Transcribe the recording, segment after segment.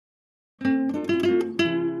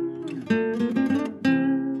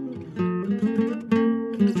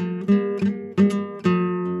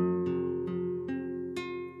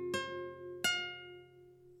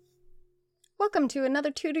to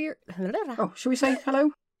another Tudor... Oh, shall we say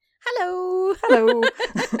hello? Hello! Hello!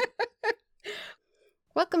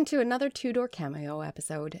 Welcome to another Tudor Cameo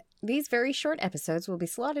episode. These very short episodes will be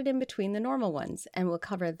slotted in between the normal ones, and will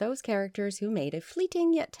cover those characters who made a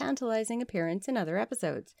fleeting yet tantalizing appearance in other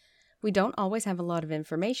episodes. We don't always have a lot of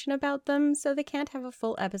information about them, so they can't have a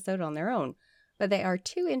full episode on their own, but they are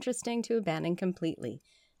too interesting to abandon completely,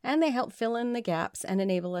 and they help fill in the gaps and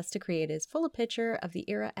enable us to create as full a picture of the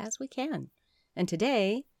era as we can. And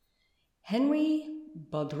today, Henry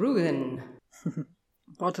Bodrugan.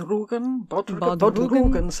 Bodrugan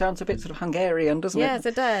sounds a bit sort of Hungarian, doesn't it? Yes,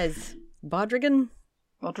 it does. Bodrugan?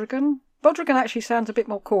 Bodrugan actually sounds a bit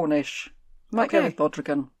more Cornish. Might go with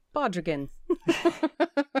Bodrugan. Bodrugan.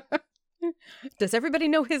 Does everybody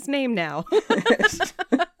know his name now? Yes.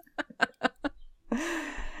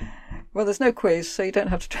 Well, there's no quiz, so you don't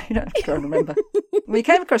have to try and remember. We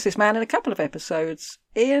came across this man in a couple of episodes.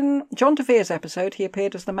 In John de Vere's episode, he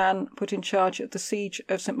appeared as the man put in charge of the siege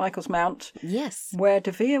of St. Michael's Mount. Yes. Where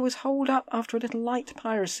de Vere was holed up after a little light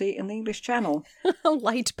piracy in the English Channel.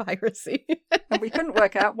 Light piracy. And we couldn't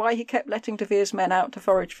work out why he kept letting de Vere's men out to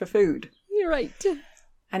forage for food. You're right.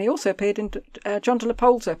 And he also appeared in John de la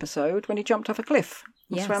Pole's episode when he jumped off a cliff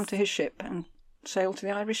and swam to his ship and sailed to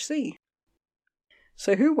the Irish Sea.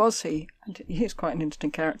 So who was he? And he is quite an interesting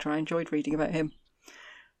character. I enjoyed reading about him.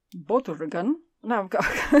 Bodrugan. Now I've got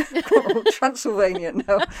all Transylvanian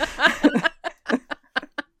now.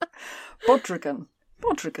 Bodrugan.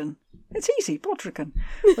 It's easy, Bodrugan.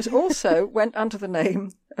 Went under the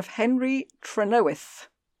name of Henry Trenoweth.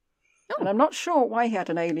 Oh. And I'm not sure why he had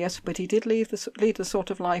an alias, but he did lead the sort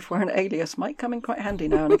of life where an alias might come in quite handy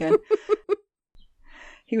now and again.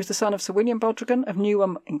 He was the son of Sir William Bodrugan of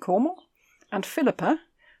Newham in Cornwall, and Philippa,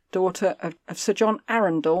 daughter of Sir John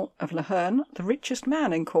Arundel of Laherne, the richest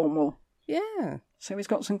man in Cornwall. Yeah. So he's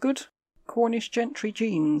got some good Cornish gentry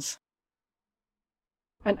genes.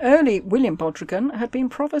 And early William Bodrugan had been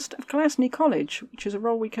Provost of Glasney College, which is a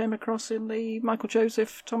role we came across in the Michael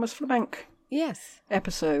Joseph Thomas Flabank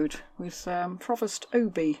episode with Provost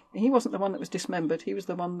Oby. He wasn't the one that was dismembered, he was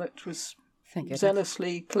the one that was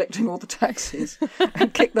zealously collecting all the taxes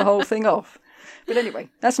and kicked the whole thing off. But anyway,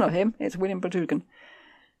 that's not him, it's William Bodrugan.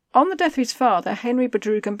 On the death of his father, Henry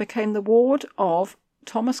Bodrugan became the ward of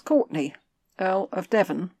Thomas Courtenay, Earl of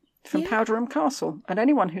Devon, from Powderham Castle. And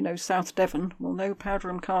anyone who knows South Devon will know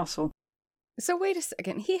Powderham Castle. So wait a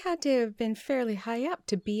second, he had to have been fairly high up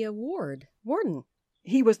to be a warden.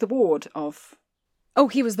 He was the ward of... Oh,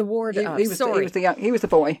 he was the ward of... He was the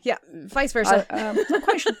boy. Yeah, vice versa.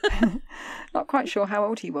 Not quite sure how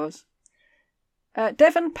old he was.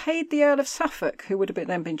 Devon paid the Earl of Suffolk, who would have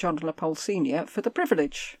then been John de la Pole Senior, for the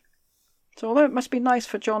privilege. So although it must be nice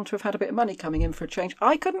for John to have had a bit of money coming in for a change,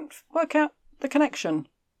 I couldn't work out the connection.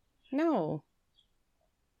 No.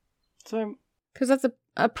 So... Because that's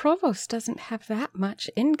a provost doesn't have that much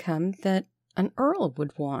income that an earl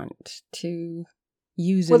would want to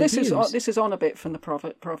use. Well, this is on a bit from the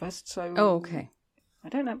provost. So. Oh, okay. I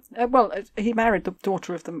don't know. He married the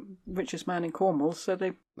daughter of the richest man in Cornwall, so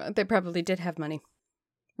they probably did have money.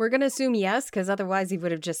 We're going to assume yes, because otherwise he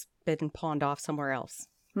would have just been pawned off somewhere else.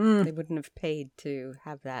 They wouldn't have paid to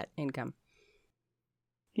have that income.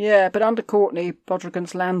 Yeah, but under Courtenay,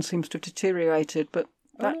 Bodrugan's land seems to have deteriorated, but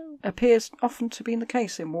that appears often to be the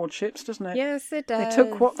case in wardships, doesn't it? Yes, it does. They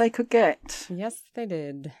took what they could get. Yes, they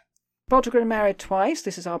did. Bodrugan married twice.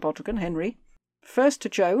 This is our Bodrugan, Henry. First to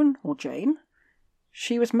Joan, or Jane.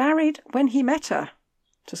 She was married when he met her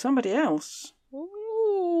to somebody else.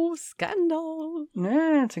 Ooh, scandal.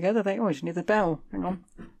 Yeah, together they always need the bell. Hang on.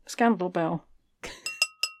 Scandal bell.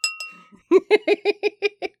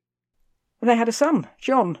 They had a son,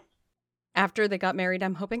 John. After they got married,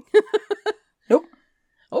 I'm hoping? Nope.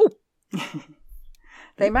 Oh.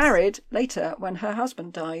 They married later when her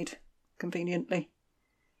husband died, conveniently.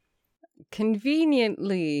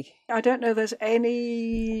 Conveniently. I don't know there's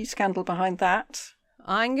any scandal behind that.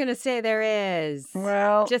 I'm going to say there is.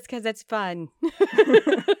 Well. Just because it's fun.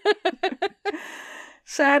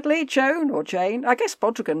 Sadly, Joan or Jane, I guess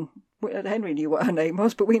Bodrugan, Henry knew what her name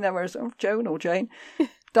was, but we know her as Joan or Jane,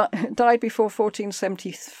 died before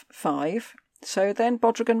 1475. So then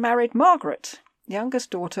Bodrugan married Margaret, youngest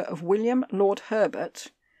daughter of William Lord Herbert.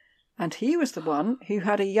 And he was the one who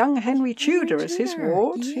had a young Henry Tudor as his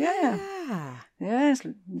ward. Yeah. Yes,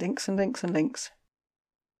 links and links and links.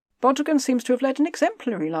 Bodrugan seems to have led an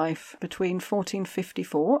exemplary life between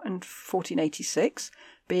 1454 and 1486,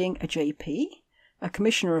 being a JP, a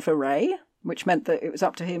commissioner of array, which meant that it was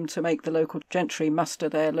up to him to make the local gentry muster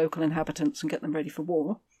their local inhabitants and get them ready for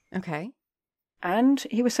war. Okay. And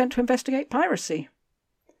he was sent to investigate piracy.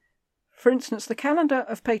 For instance, the Calendar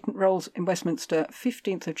of Patent Rolls in Westminster,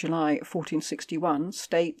 15th of July 1461,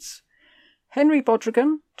 states, Henry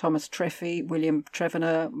Bodrigan, Thomas Treffy, William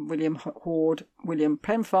Trevenor, William Horde, William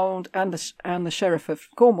Penfold, and the Sheriff of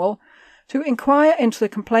Cornwall, to inquire into the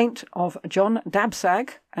complaint of John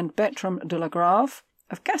Dabsag and Bertram de la Grave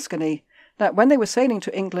of Gascony, that when they were sailing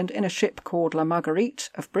to England in a ship called La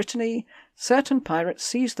Marguerite of Brittany, certain pirates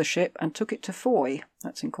seized the ship and took it to Foy.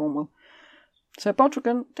 That's in Cornwall. So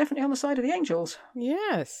Bodrigan definitely on the side of the angels.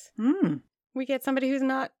 Yes. We get somebody who's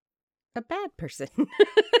not a bad person.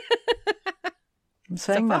 I'm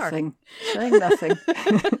saying nothing. Saying nothing.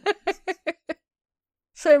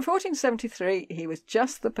 So in 1473, he was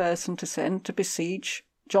just the person to send to besiege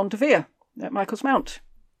John de Vere at Michael's Mount.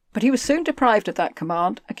 But he was soon deprived of that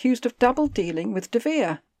command, accused of double dealing with de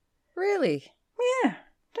Vere. Really? Yeah.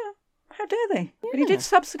 How dare they? Yeah. But he did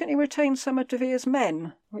subsequently retain some of de Vere's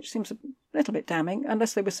men, which seems a little bit damning,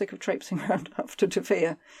 unless they were sick of traipsing around after de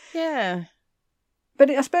Vere. Yeah.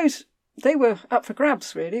 But I suppose they were up for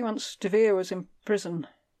grabs, really, once de Vere was in prison.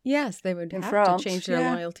 Yes, they would in have France. To change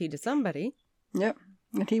their loyalty to somebody. Yep,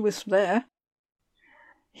 and he was there.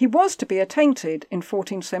 He was to be attainted in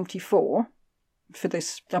 1474 for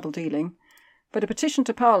this double dealing, but a petition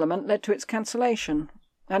to Parliament led to its cancellation.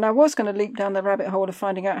 And I was going to leap down the rabbit hole of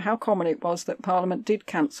finding out how common it was that Parliament did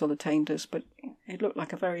cancel attainders, but it looked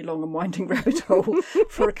like a very long and winding rabbit hole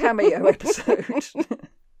for a cameo episode.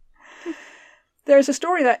 There is a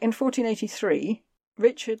story that in 1483,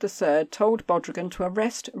 Richard III told Bodrigan to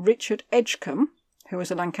arrest Richard Edgecombe, who was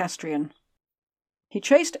a Lancastrian. He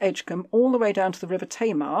chased Edgecombe all the way down to the River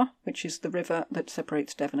Tamar, which is the river that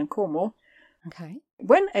separates Devon and Cornwall. Okay.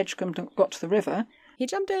 When Edgecombe got to the river... He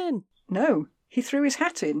jumped in. No, he threw his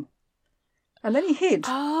hat in. And then he hid.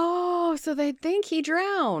 Oh, so they think he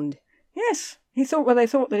drowned. Yes. They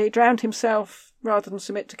thought that he drowned himself rather than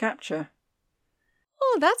submit to capture.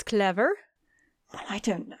 Oh, that's clever. Well, I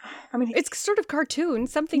don't know. I mean, it's sort of cartoon,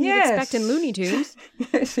 something you'd expect in Looney Tunes.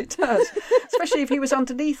 Yes, it does. Especially if he was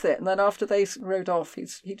underneath it, and then after they rode off,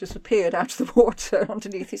 he just appeared out of the water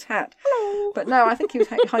underneath his hat. Hello. But no, I think he was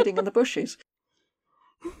hiding in the bushes.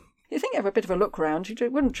 You think you have a bit of a look round, you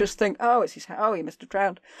wouldn't just think, oh, it's his hat. Oh, he must have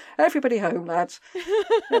drowned. Everybody home, lads.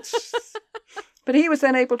 But he was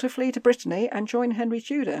then able to flee to Brittany and join Henry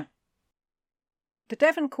Tudor. The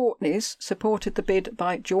Devon Courtenays supported the bid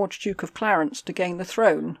by George, Duke of Clarence, to gain the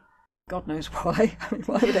throne. God knows why. I mean,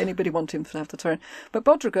 why would anybody want him to have the throne? But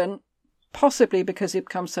Bodrigan, possibly because he'd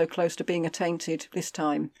come so close to being attainted this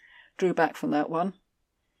time, drew back from that one.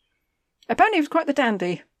 Apparently he was quite the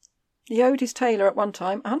dandy. He owed his tailor at one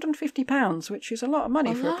time £150, which is a lot of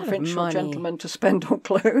money for a provincial gentleman to spend on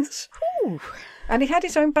clothes. Ooh. And he had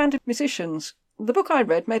his own band of musicians. The book I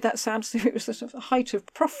read made that sound as if it was the sort of height of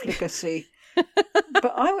profligacy.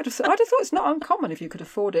 But I'd have thought it's not uncommon if you could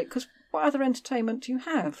afford it, because what other entertainment do you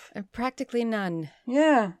have? Practically none.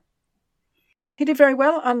 Yeah. He did very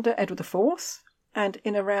well under Edward IV, and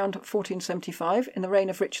in around 1475, in the reign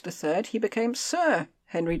of Richard III, he became Sir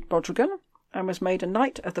Henry Bodrigan and was made a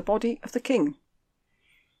Knight of the Body of the King.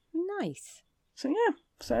 Nice. So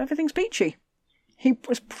everything's peachy. He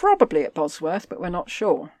was probably at Bosworth, but we're not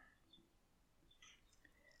sure.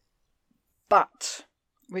 But...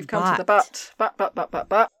 We've come to the but.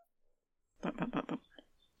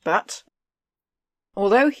 But,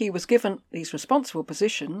 although he was given these responsible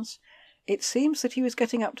positions, it seems that he was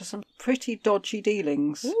getting up to some pretty dodgy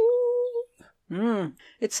dealings.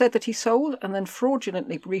 It said that he sold and then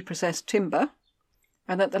fraudulently repossessed timber,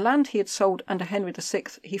 and that the land he had sold under Henry VI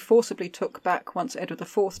he forcibly took back once Edward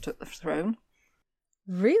IV took the throne.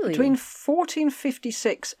 Really? Between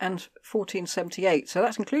 1456 and 1478, so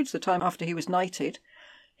that includes the time after he was knighted,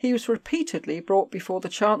 he was repeatedly brought before the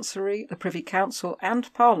Chancery, the Privy Council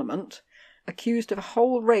and Parliament, accused of a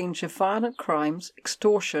whole range of violent crimes,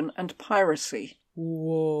 extortion and piracy.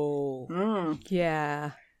 Whoa.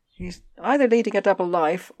 Yeah. He's either leading a double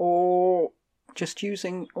life or just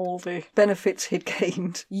using all the benefits he'd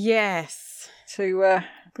gained. Yes. To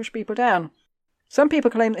push people down. Some people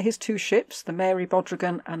claim that his two ships, the Mary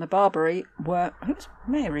Bodrigan and the Barbary, were... Who's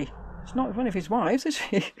Mary? It's not one of his wives, is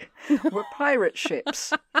she? Were pirate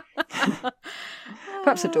ships.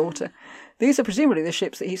 Perhaps a daughter. These are presumably the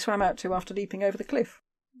ships that he swam out to after leaping over the cliff.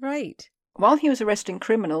 Right. While he was arresting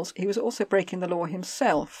criminals, he was also breaking the law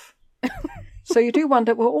himself. So you do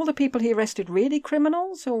wonder, were all the people he arrested really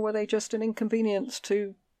criminals, or were they just an inconvenience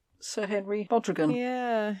to Sir Henry Bodrigan?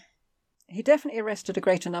 Yeah. He definitely arrested a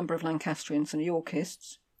greater number of Lancastrians and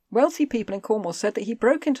Yorkists. Wealthy people in Cornwall said that he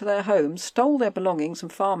broke into their homes, stole their belongings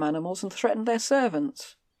and farm animals, and threatened their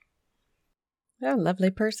servants. Oh,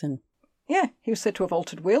 lovely person. Yeah, he was said to have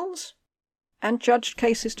altered wills, and judged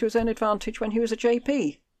cases to his own advantage when he was a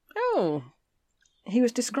JP. Oh. He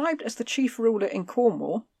was described as the chief ruler in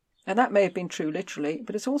Cornwall, and that may have been true literally,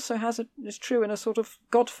 but it also is true in a sort of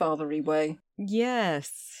godfathery way.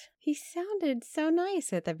 Yes. He sounded so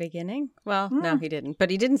nice at the beginning. Well, no, he didn't.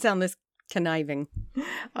 But he didn't sound this conniving.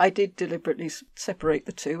 I did deliberately separate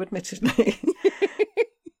the two, admittedly.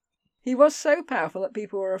 He was so powerful that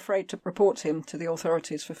people were afraid to report him to the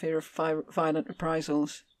authorities for fear of violent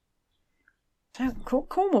reprisals. So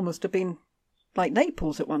Cornwall must have been like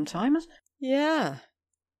Naples at one time, hasn't it? Yeah.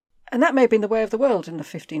 And that may have been the way of the world in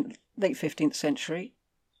the late 15th century.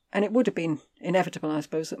 And it would have been inevitable, I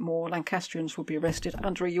suppose, that more Lancastrians would be arrested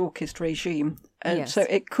under a Yorkist regime. And Yes. so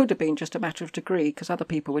it could have been just a matter of degree, because other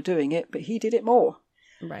people were doing it, but he did it more.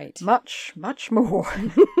 Right. Much, much more.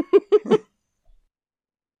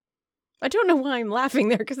 I don't know why I'm laughing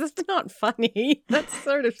there, because that's not funny. That's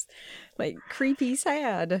sort of like creepy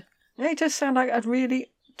sad. Yeah, he does sound like a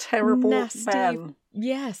really terrible Nasty. man.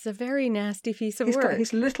 Yes, a very nasty piece of He's work. got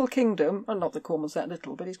his little kingdom, and not that Cornwall's that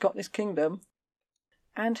little, but he's got this kingdom,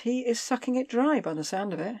 and he is sucking it dry by the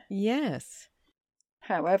sound of it. Yes.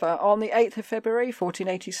 However, on the 8th of February,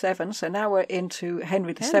 1487, so now we're into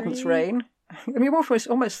Henry VII's reign. I mean, we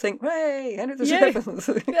almost think, hey, Henry VII. Yeah. Thank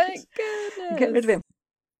goodness. Get rid of him.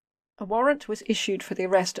 A warrant was issued for the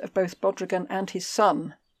arrest of both Bodrigan and his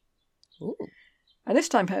son. Ooh. And this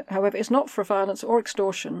time, however, it's not for violence or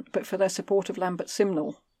extortion, but for their support of Lambert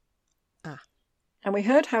Simnel. Ah. And we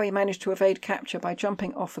heard how he managed to evade capture by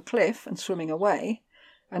jumping off a cliff and swimming away,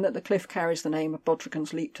 and that the cliff carries the name of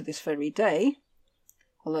Bodrigan's Leap to this very day,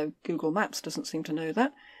 although Google Maps doesn't seem to know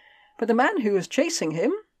that. But the man who was chasing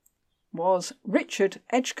him was Richard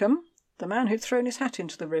Edgecombe, the man who'd thrown his hat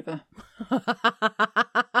into the river.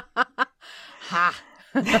 Ha!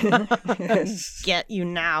 Yes. Get you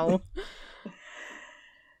now.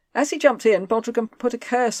 As he jumped in, Bodrigan put a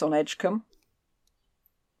curse on Edgecombe.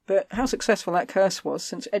 But how successful that curse was,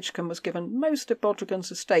 since Edgecombe was given most of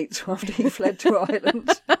Bodrigan's estates after he fled to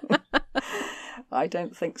Ireland. I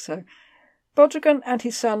don't think so. Bodrigan and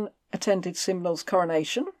his son attended Simnel's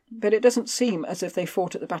coronation, but it doesn't seem as if they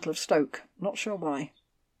fought at the Battle of Stoke. Not sure why.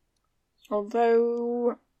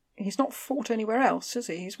 Although he's not fought anywhere else, is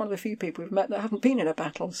he? He's one of the few people we've met that haven't been in a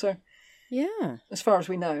battle, so Yeah. as far as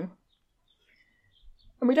we know.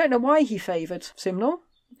 And we don't know why he favoured Simnel,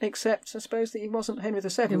 except I suppose that he wasn't Henry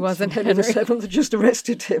VII. He wasn't Henry Henry. VII had just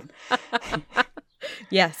arrested him.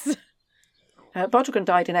 Yes. Bodrigan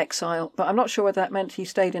died in exile, but I'm not sure whether that meant he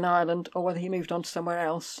stayed in Ireland or whether he moved on to somewhere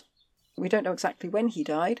else. We don't know exactly when he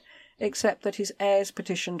died, except that his heirs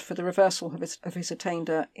petitioned for the reversal of his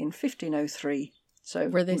attainder in 1503. So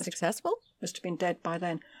Were they he successful? must have been dead by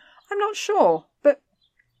then. I'm not sure, but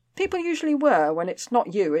people usually were when it's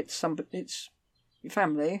not you, it's your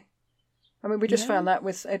family. I mean, we just found that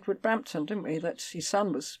with Edward Brampton, didn't we? That his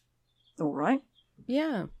son was all right.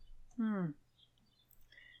 Yeah.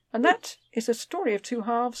 And that is a story of two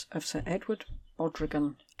halves of Sir Edward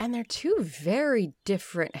Bodrigan. And they're two very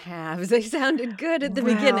different halves. They sounded good at the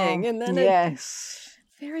beginning, and then yes.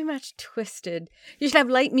 very much twisted. You should have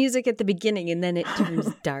light music at the beginning, and then it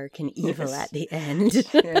turns dark and evil Yes. at the end.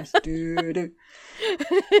 Yes, do.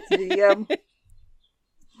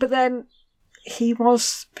 But then he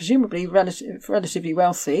was presumably relatively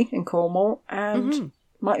wealthy in Cornwall and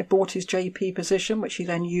might have bought his JP position, which he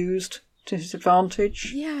then used to his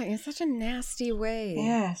advantage. Yeah, in such a nasty way.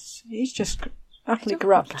 Yes, he's just utterly I don't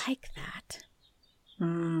corrupt. like that.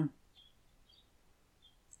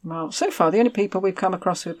 Well, so far the only people we've come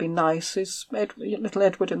across who have been nice is little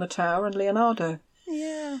Edward in the Tower and Leonardo.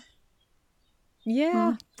 Yeah.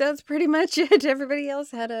 Yeah, that's pretty much it. Everybody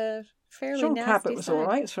else had a fairly John nasty Cabot was side. all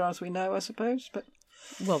right, as far as we know, I suppose. But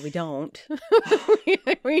Well, we don't.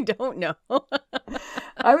 We don't know.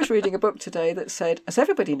 I was reading a book today that said, as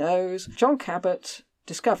everybody knows, John Cabot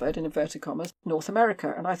discovered, in inverted commas, North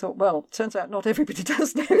America. And I thought, well, turns out not everybody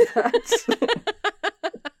does know that.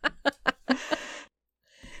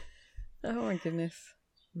 Oh, my goodness.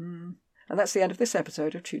 And that's the end of this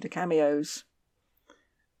episode of Tudor Cameos.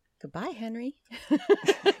 Goodbye, Henry.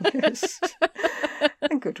 Yes.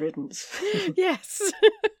 And good riddance. Yes.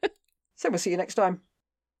 So we'll see you next time.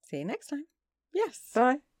 See you next time. Yes.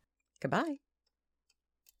 Bye. Goodbye.